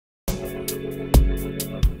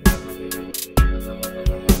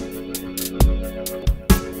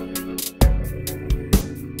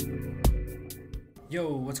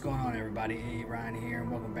What's going on, everybody? Hey, Ryan here, and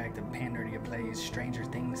welcome back to PanNerdia Plays Stranger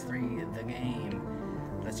Things 3, the game.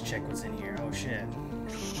 Let's check what's in here. Oh, shit.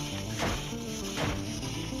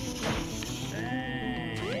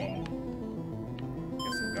 Dang.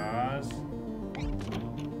 Got some gauze.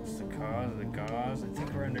 What's the cause of the gauze? I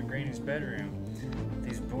think we're under Granny's bedroom.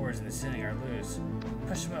 These boards in the ceiling are loose.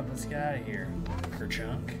 Push them up, let's get out of here.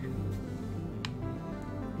 Kerchunk.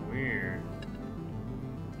 Weird.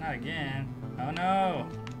 Not again. Oh no!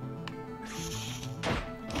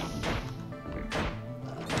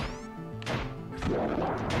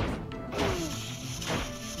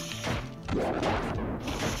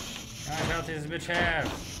 How much health does this bitch have?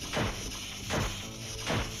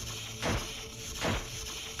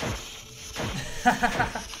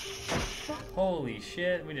 Holy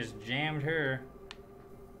shit, we just jammed her.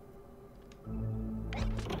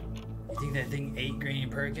 You think that thing ate Granny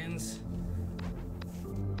Perkins?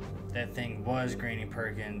 That thing was Granny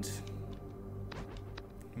Perkins.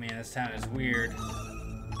 Man, this town is weird.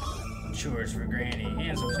 Chores for Granny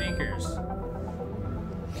and some sneakers.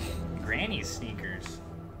 Granny's sneakers.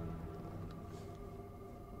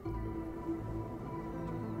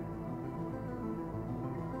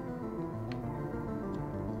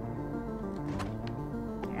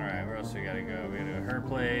 Alright, where else we gotta go? We gotta go to her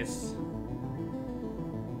place.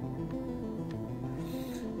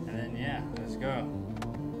 And then, yeah, let's go.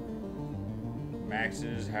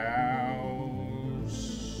 Max's house.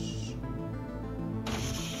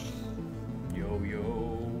 Yo,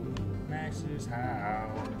 yo, Max's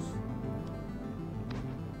house.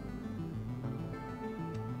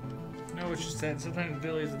 No, it's just that sometimes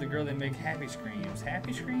Billy's the girl they make happy screams.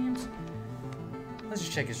 Happy screams? Let's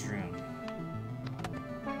just check his room.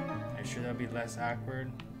 Are you sure that'll be less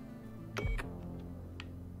awkward?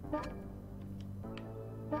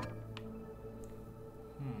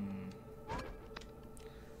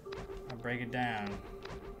 Break it down.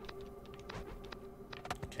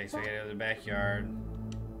 Okay, so we gotta go to the backyard.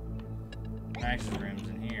 Max's room's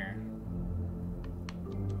in here.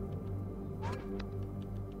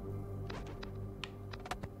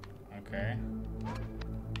 Okay.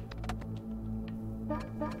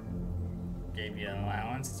 Gave you an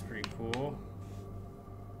allowance, it's pretty cool.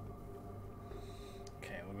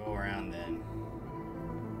 Okay, we'll go around then.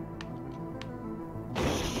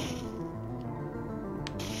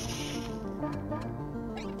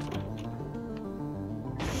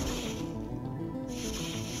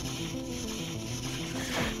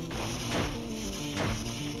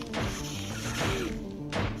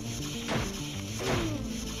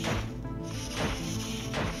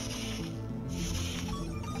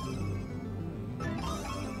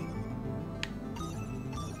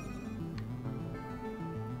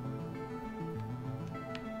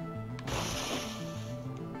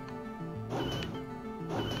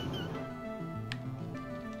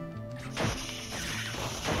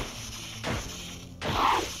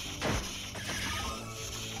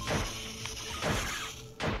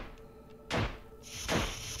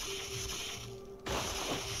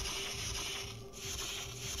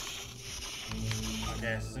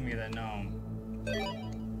 Yes, let me get that gnome.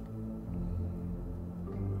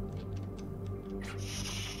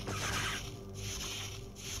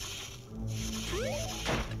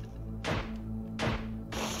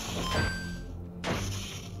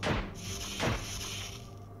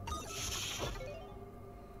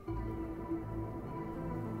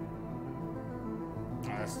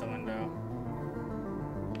 Oh, that's the window.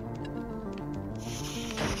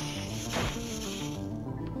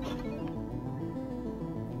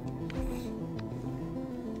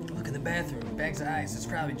 Bathroom, bags of ice. It's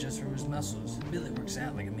probably just from his muscles. Billy works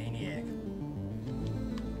out like a maniac.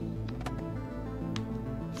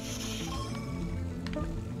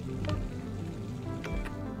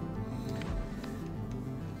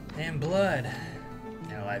 And blood.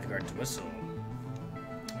 And a lifeguard's whistle.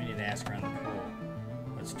 We need to ask around the pool.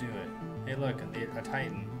 Let's do it. Hey look, a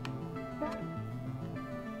Titan.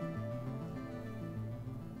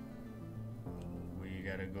 We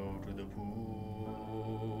gotta go to the pool.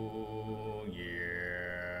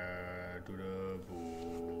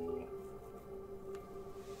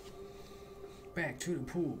 Back to the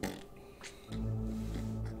pool.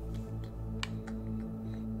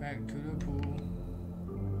 Back to the pool.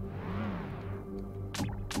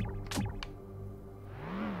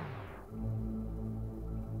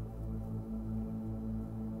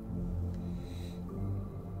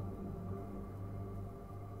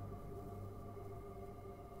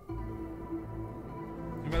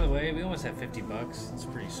 And by the way, we almost have 50 bucks. That's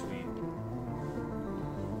pretty sweet.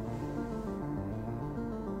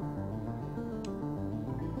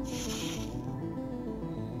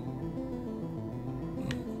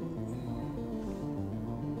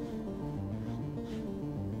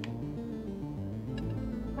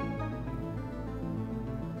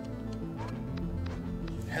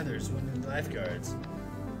 Heather's one of the lifeguards.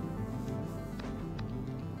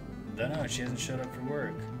 Don't know, she hasn't showed up for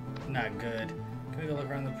work. Not good. Can we go look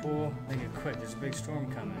around the pool? Make it quick, there's a big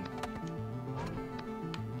storm coming.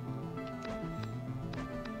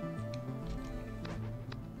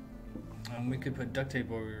 We could put duct tape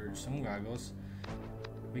over your sun goggles.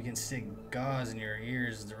 We can stick gauze in your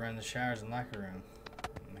ears to run the showers and locker room.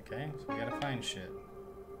 Okay, so we gotta find shit.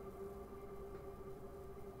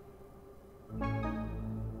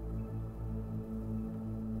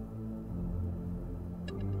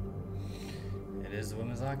 It is the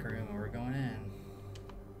women's locker room and we're going in.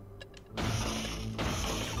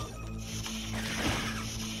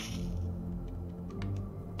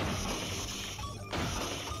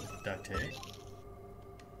 Duct tape.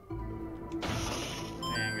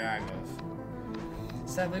 And goggles.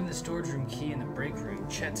 Stop leaving the storage room key in the break room.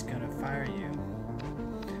 Chet's gonna fire you.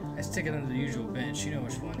 I stick it under the usual bench. You know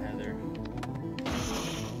which one, Heather.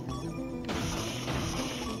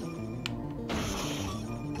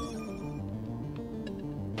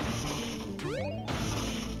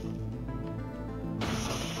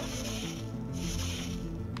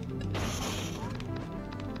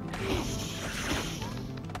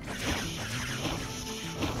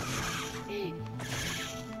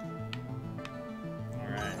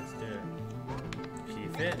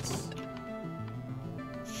 Fits.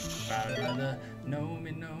 Brother, know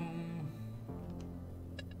me, know.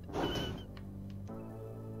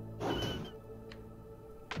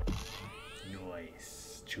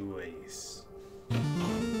 Nice choice.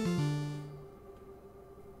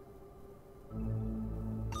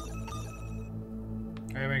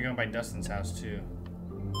 Alright, we're going by Dustin's house too.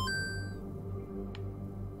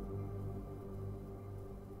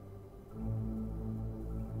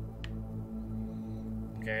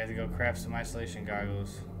 Okay, I have to go craft some isolation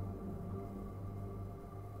goggles.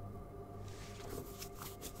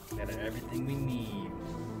 Got everything we need.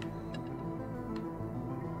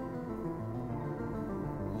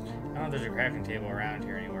 I don't know if there's a crafting table around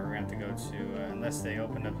here anywhere. We're gonna have to go to, unless they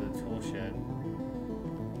opened up the tool shed.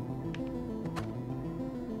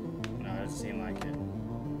 No, it doesn't seem like it.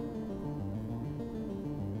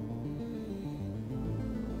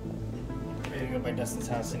 We had to go by Dustin's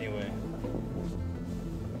house anyway.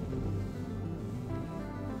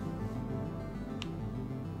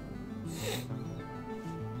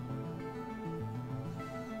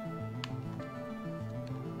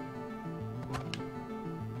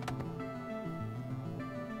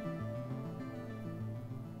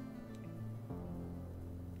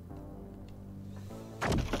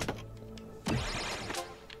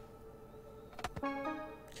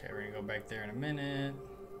 Okay, we're gonna go back there in a minute.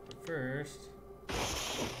 But first,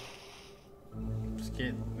 just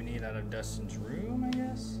get what we need out of Dustin's room, I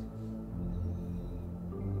guess.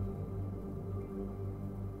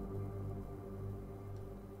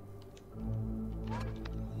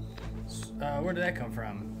 Where did that come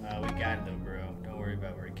from? We got it though, bro. Don't worry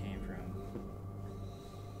about where it came from.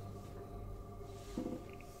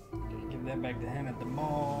 Give that back to him at the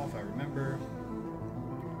mall, if I remember.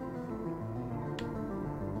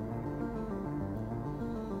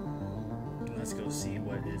 Let's go see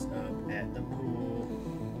what is up at the pool.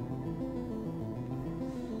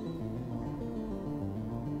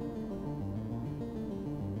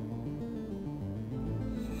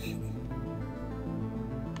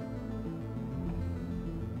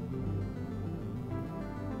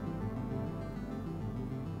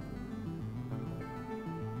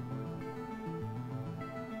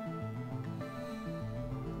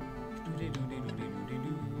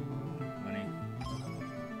 Money.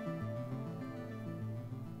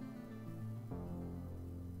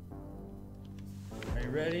 Are you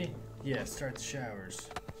ready? Yeah, start the showers.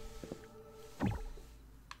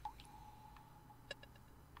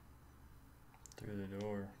 Through the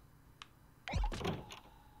door.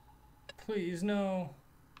 Please, no.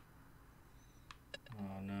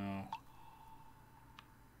 Oh, no.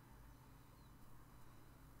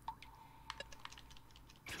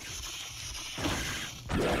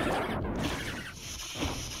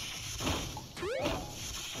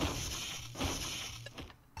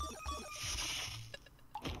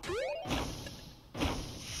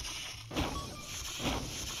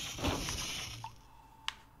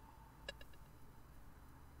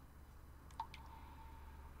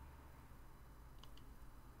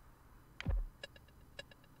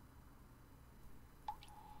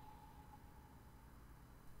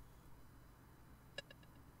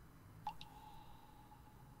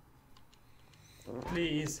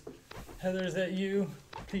 Please, Heather, is that you?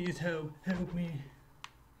 Please help me.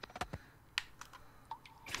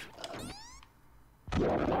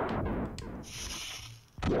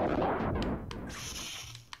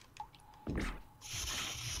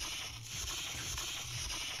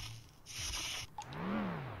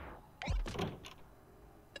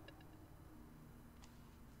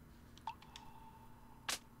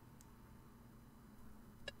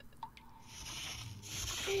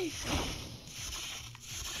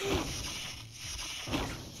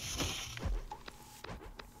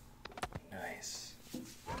 Nice.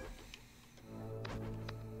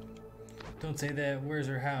 Don't say that. Where's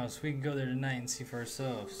her house? We can go there tonight and see for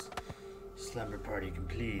ourselves. Slumber party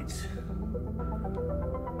complete.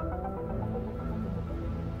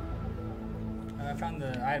 I found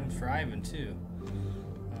the items for Ivan too.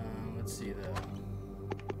 Let's see though.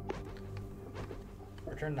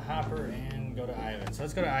 Return to Hopper and go to Ivan. So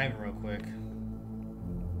let's go to Ivan real quick.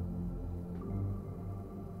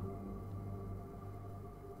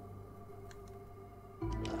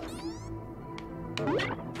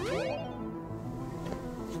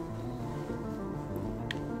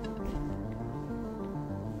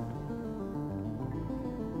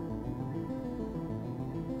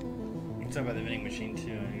 Let's talk about the vending machine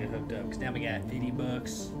too and get hooked up. Cause now we got 50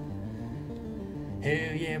 bucks.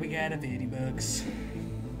 Hell yeah, we got a 50 bucks.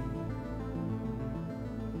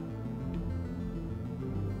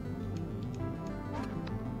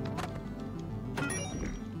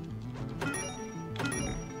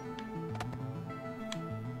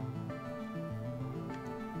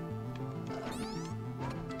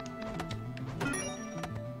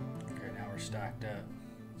 Okay, now we're stocked up.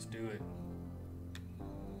 Let's do it.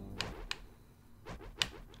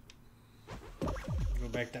 Go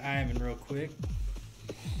back to Ivan real quick.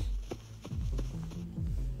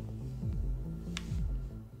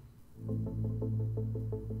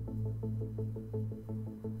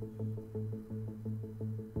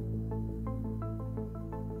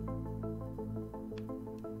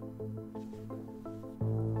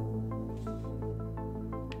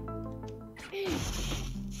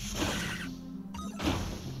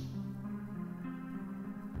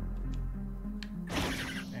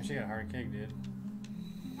 Actually got a hard cake, dude.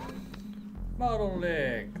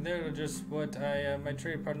 Bottleneck. They're just what my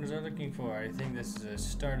trade partners are looking for. I think this is a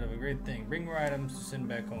start of a great thing. Bring more items to send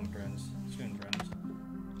back home, friends. Soon, friends.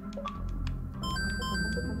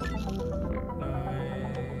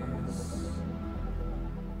 Nice.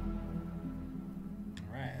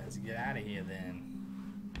 Alright, let's get out of here then.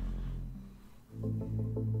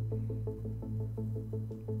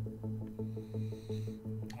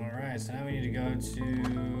 Alright, so now we need to go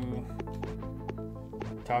to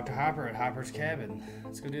talk to Hopper at Hopper's cabin.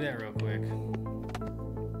 Let's go do that real quick.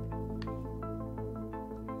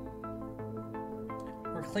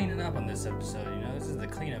 We're cleaning up on this episode, you know? This is the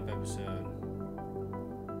cleanup episode.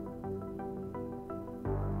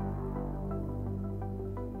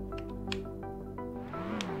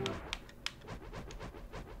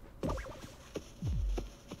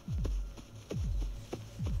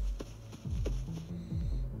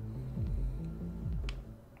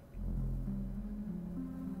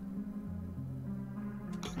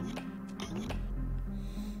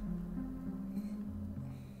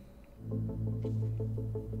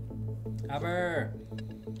 Hopper!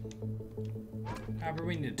 Hopper,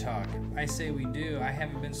 we need to talk. I say we do. I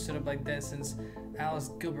haven't been stood up like that since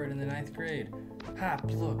Alice Gilbert in the 9th grade. Hop,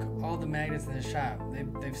 look, all the magnets in the shop,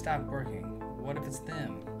 they've stopped working. What if it's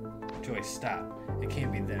them? Joyce, stop. It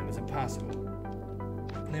can't be them. It's impossible.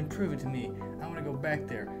 Then prove it to me. I want to go back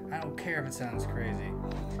there. I don't care if it sounds crazy.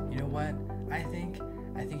 You know what? I think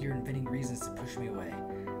you're inventing reasons to push me away.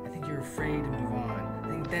 I think you're afraid to move on. I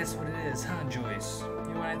think that's what it is, huh, Joyce?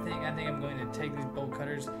 You know what I think? I think I'm going to take these bolt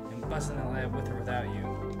cutters and bust in the lab with or without you.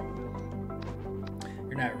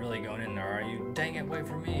 You're not really going in there, are you? Dang it, wait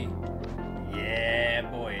for me. Yeah,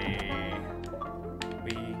 boy.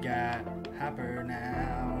 We got Hopper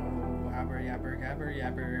now. Hopper, yapper, yapper,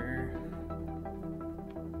 yapper.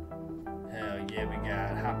 Hell yeah, we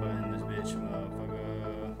got Hopper in this bitch,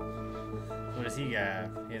 motherfucker. What does he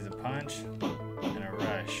got? He has a punch and a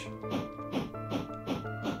rush.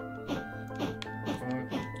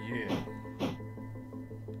 Fuck yeah.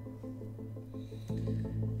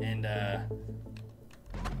 And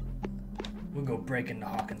we'll go break into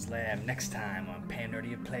Hawkins' lab next time on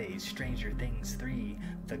PanNerdia Plays Stranger Things 3,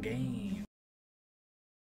 the game.